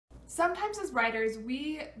Sometimes as writers,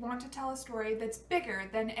 we want to tell a story that's bigger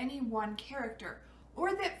than any one character,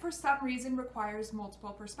 or that for some reason requires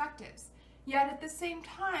multiple perspectives. Yet at the same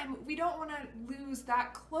time, we don't want to lose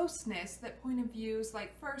that closeness that point of views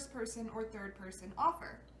like first person or third person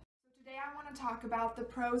offer. So today I want to talk about the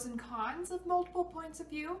pros and cons of multiple points of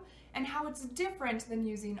view and how it's different than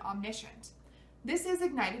using Omniscient. This is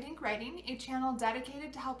Ignited Ink Writing, a channel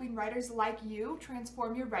dedicated to helping writers like you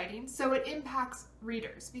transform your writing so it impacts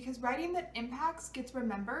readers, because writing that impacts gets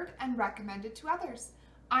remembered and recommended to others.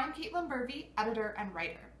 I'm Caitlin Burvey, editor and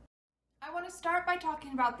writer. I want to start by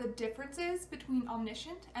talking about the differences between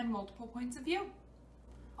Omniscient and multiple points of view.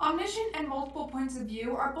 Omniscient and multiple points of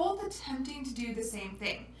view are both attempting to do the same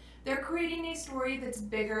thing. They're creating a story that's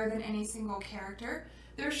bigger than any single character.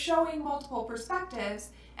 They're showing multiple perspectives,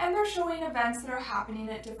 and they're showing events that are happening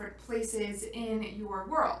at different places in your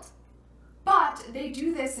world. But they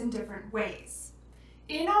do this in different ways.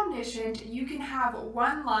 In Omniscient, you can have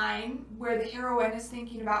one line where the heroine is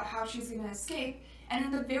thinking about how she's going to escape, and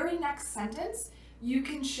in the very next sentence, you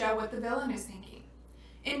can show what the villain is thinking.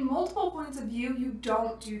 In multiple points of view, you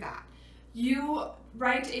don't do that. You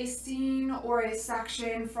write a scene or a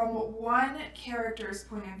section from one character's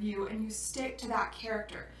point of view and you stick to that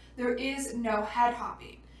character. There is no head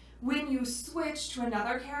hopping. When you switch to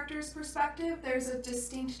another character's perspective, there's a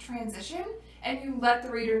distinct transition and you let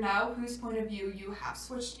the reader know whose point of view you have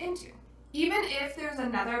switched into. Even if there's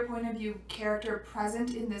another point of view character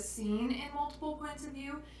present in the scene in multiple points of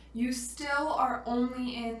view, you still are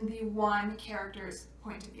only in the one character's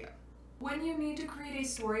point of view. When you need to create a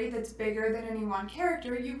story that's bigger than any one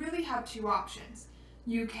character, you really have two options.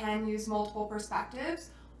 You can use multiple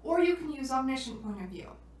perspectives, or you can use Omniscient point of view.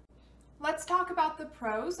 Let's talk about the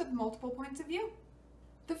pros of multiple points of view.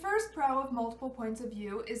 The first pro of multiple points of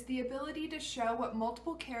view is the ability to show what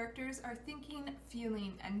multiple characters are thinking,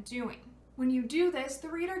 feeling, and doing. When you do this, the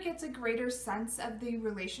reader gets a greater sense of the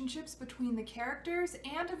relationships between the characters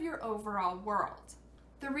and of your overall world.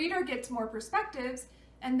 The reader gets more perspectives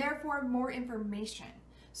and therefore more information,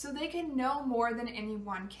 so they can know more than any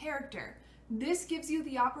one character. This gives you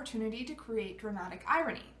the opportunity to create dramatic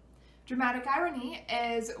irony. Dramatic irony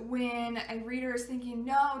is when a reader is thinking,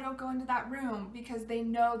 no, don't go into that room, because they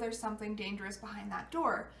know there's something dangerous behind that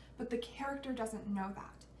door, but the character doesn't know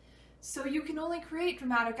that. So you can only create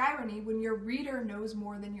dramatic irony when your reader knows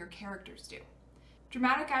more than your characters do.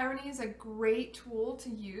 Dramatic irony is a great tool to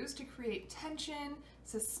use to create tension,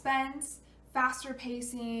 suspense, faster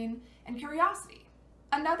pacing, and curiosity.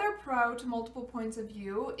 Another pro to multiple points of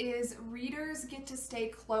view is readers get to stay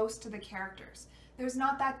close to the characters. There's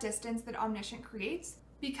not that distance that Omniscient creates,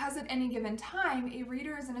 because at any given time, a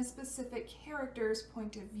reader is in a specific character's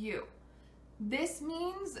point of view. This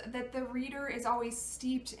means that the reader is always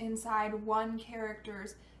steeped inside one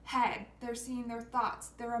character's head. They're seeing their thoughts,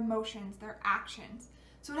 their emotions, their actions.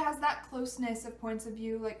 So it has that closeness of points of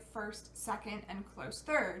view like first, second, and close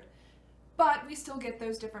third. But we still get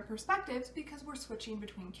those different perspectives because we're switching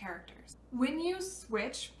between characters. When you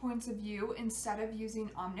switch points of view instead of using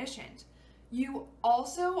Omniscient, you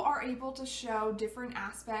also are able to show different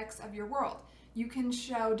aspects of your world. You can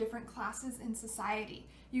show different classes in society.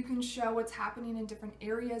 You can show what's happening in different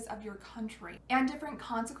areas of your country and different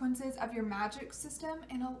consequences of your magic system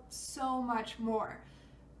and so much more.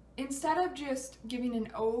 Instead of just giving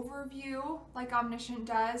an overview like Omniscient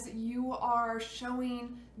does, you are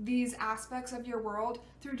showing these aspects of your world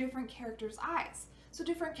through different characters' eyes. So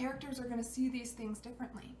different characters are going to see these things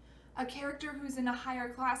differently. A character who's in a higher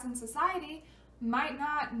class in society might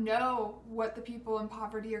not know what the people in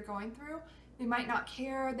poverty are going through. They might not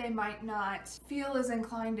care, they might not feel as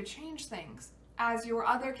inclined to change things as your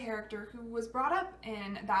other character who was brought up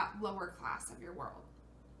in that lower class of your world.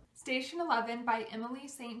 Station 11 by Emily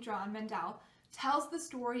St. John Mandel tells the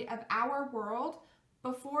story of our world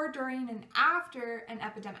before, during, and after an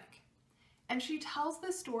epidemic. And she tells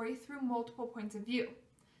the story through multiple points of view.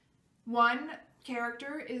 One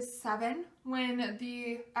character is 7 when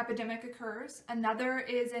the epidemic occurs, another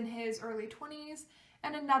is in his early 20s,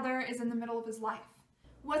 and another is in the middle of his life.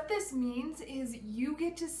 What this means is you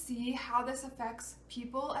get to see how this affects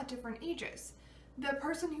people at different ages. The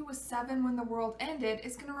person who was 7 when the world ended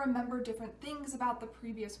is going to remember different things about the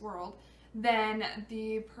previous world than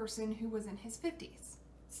the person who was in his 50s.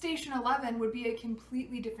 Station 11 would be a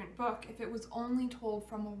completely different book if it was only told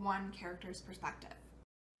from one character's perspective.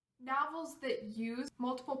 Novels that use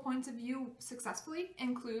multiple points of view successfully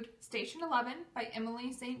include Station 11 by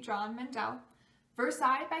Emily St. John Mandel,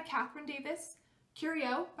 Versailles by Catherine Davis,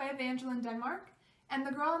 Curio by Evangeline Denmark, and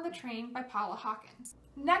The Girl on the Train by Paula Hawkins.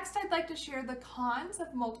 Next, I'd like to share the cons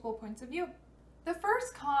of multiple points of view. The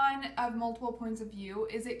first con of multiple points of view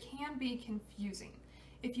is it can be confusing.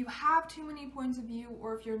 If you have too many points of view,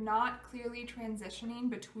 or if you're not clearly transitioning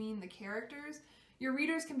between the characters, your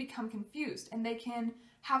readers can become confused and they can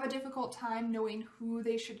have a difficult time knowing who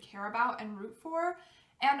they should care about and root for,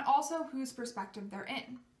 and also whose perspective they're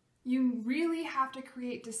in. You really have to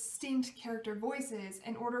create distinct character voices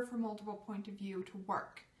in order for multiple point of view to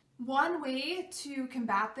work. One way to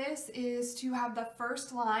combat this is to have the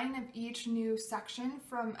first line of each new section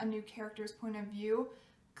from a new character's point of view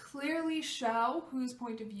clearly show whose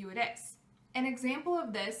point of view it is. An example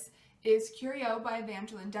of this is Curio by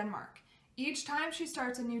Evangeline Denmark. Each time she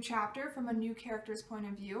starts a new chapter from a new character's point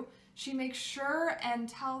of view, she makes sure and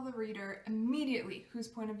tell the reader immediately whose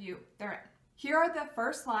point of view they're in. Here are the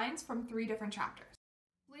first lines from 3 different chapters.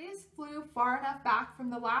 Blaze flew far enough back from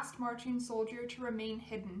the last marching soldier to remain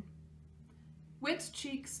hidden. Wit's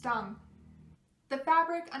cheek stung. The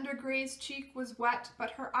fabric under Gray's cheek was wet,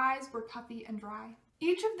 but her eyes were puffy and dry.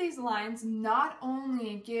 Each of these lines not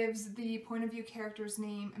only gives the point of view character's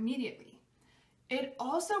name immediately, it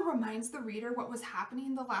also reminds the reader what was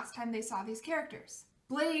happening the last time they saw these characters.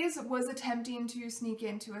 Blaze was attempting to sneak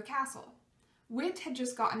into a castle. Wit had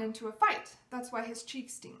just gotten into a fight, that's why his cheek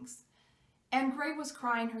stings. And Gray was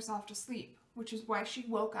crying herself to sleep, which is why she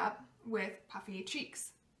woke up with puffy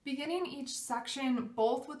cheeks. Beginning each section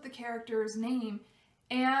both with the character's name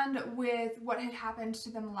and with what had happened to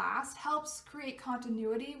them last helps create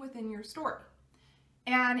continuity within your story,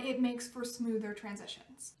 and it makes for smoother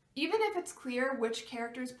transitions. Even if it's clear which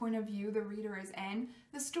character's point of view the reader is in,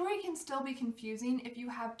 the story can still be confusing if you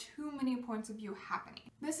have too many points of view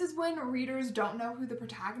happening. This is when readers don't know who the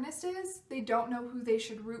protagonist is, they don't know who they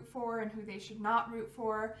should root for and who they should not root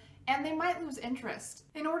for, and they might lose interest.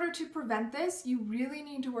 In order to prevent this, you really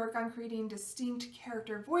need to work on creating distinct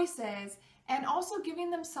character voices and also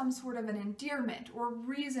giving them some sort of an endearment or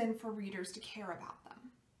reason for readers to care about them.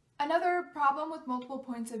 Another problem with multiple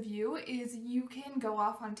points of view is you can go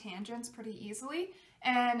off on tangents pretty easily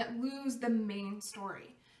and lose the main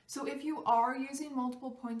story. So if you are using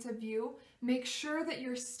multiple points of view, make sure that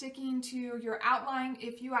you're sticking to your outline,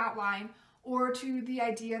 if you outline, or to the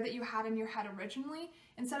idea that you had in your head originally,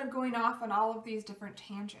 instead of going off on all of these different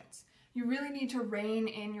tangents. You really need to rein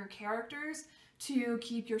in your characters to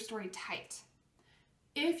keep your story tight.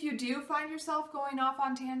 If you do find yourself going off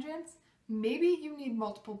on tangents, maybe you need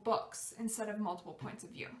multiple books instead of multiple points of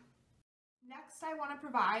view. Next, I want to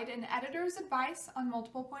provide an editor's advice on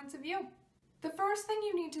multiple points of view. The first thing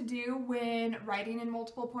you need to do when writing in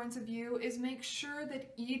multiple points of view is make sure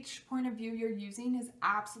that each point of view you're using is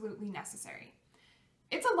absolutely necessary.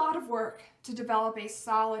 It's a lot of work to develop a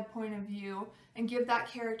solid point of view and give that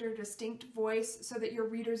character a distinct voice so that your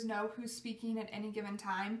readers know who's speaking at any given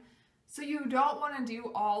time. So you don't want to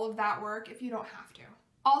do all of that work if you don't have to.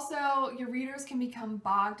 Also, your readers can become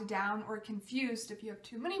bogged down or confused if you have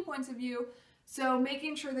too many points of view, so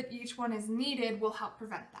making sure that each one is needed will help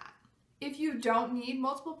prevent that. If you don't need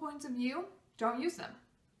multiple points of view, don't use them.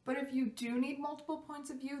 But if you do need multiple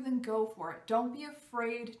points of view, then go for it. Don't be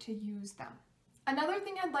afraid to use them. Another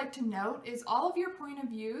thing I'd like to note is all of your point of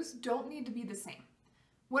views don't need to be the same.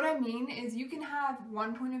 What I mean is you can have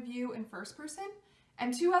one point of view in first person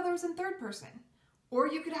and 2 others in third person. Or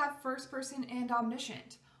you could have first person and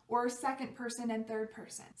Omniscient, or second person and third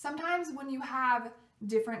person. Sometimes when you have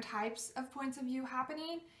different types of points of view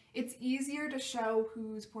happening, it's easier to show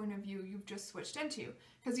whose point of view you've just switched into,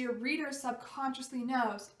 because your reader subconsciously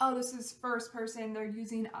knows, oh, this is first person, they're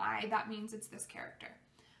using I, that means it's this character.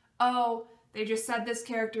 Oh, they just said this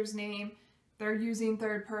character's name, they're using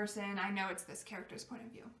third person, I know it's this character's point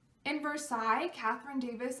of view. In Versailles, Catherine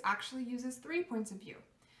Davis actually uses 3 points of view.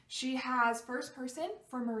 She has first person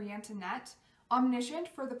for Marie Antoinette, Omniscient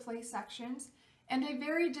for the play sections, and a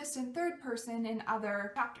very distant third person in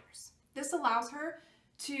other chapters. This allows her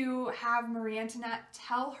to have Marie Antoinette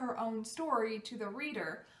tell her own story to the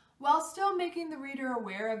reader while still making the reader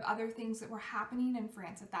aware of other things that were happening in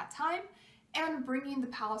France at that time and bringing the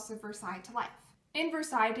Palace of Versailles to life. In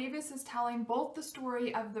Versailles, Davis is telling both the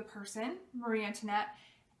story of the person, Marie Antoinette,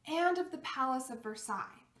 and of the Palace of Versailles.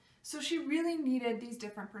 So she really needed these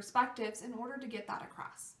different perspectives in order to get that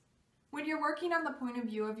across. When you're working on the point of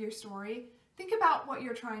view of your story, think about what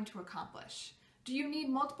you're trying to accomplish. Do you need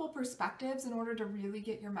multiple perspectives in order to really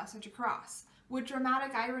get your message across? Would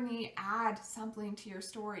dramatic irony add something to your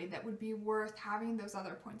story that would be worth having those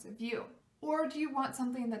other points of view? Or do you want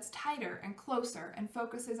something that's tighter and closer and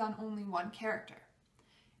focuses on only one character?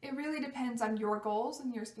 It really depends on your goals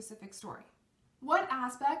and your specific story. What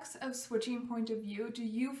aspects of switching point of view do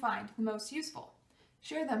you find the most useful?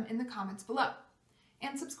 Share them in the comments below.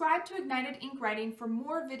 And subscribe to Ignited Ink Writing for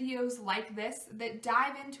more videos like this that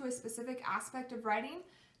dive into a specific aspect of writing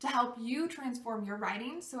to help you transform your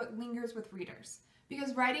writing so it lingers with readers.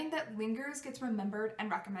 Because writing that lingers gets remembered and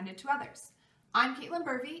recommended to others. I'm Caitlin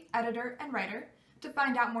Burvey, editor and writer. To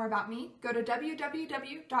find out more about me, go to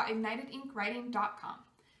www.ignitedinkwriting.com.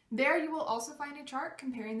 There you will also find a chart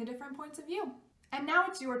comparing the different points of view. And now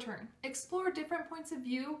it's your turn. Explore different points of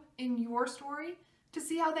view in your story to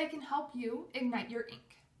see how they can help you ignite your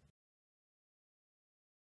ink.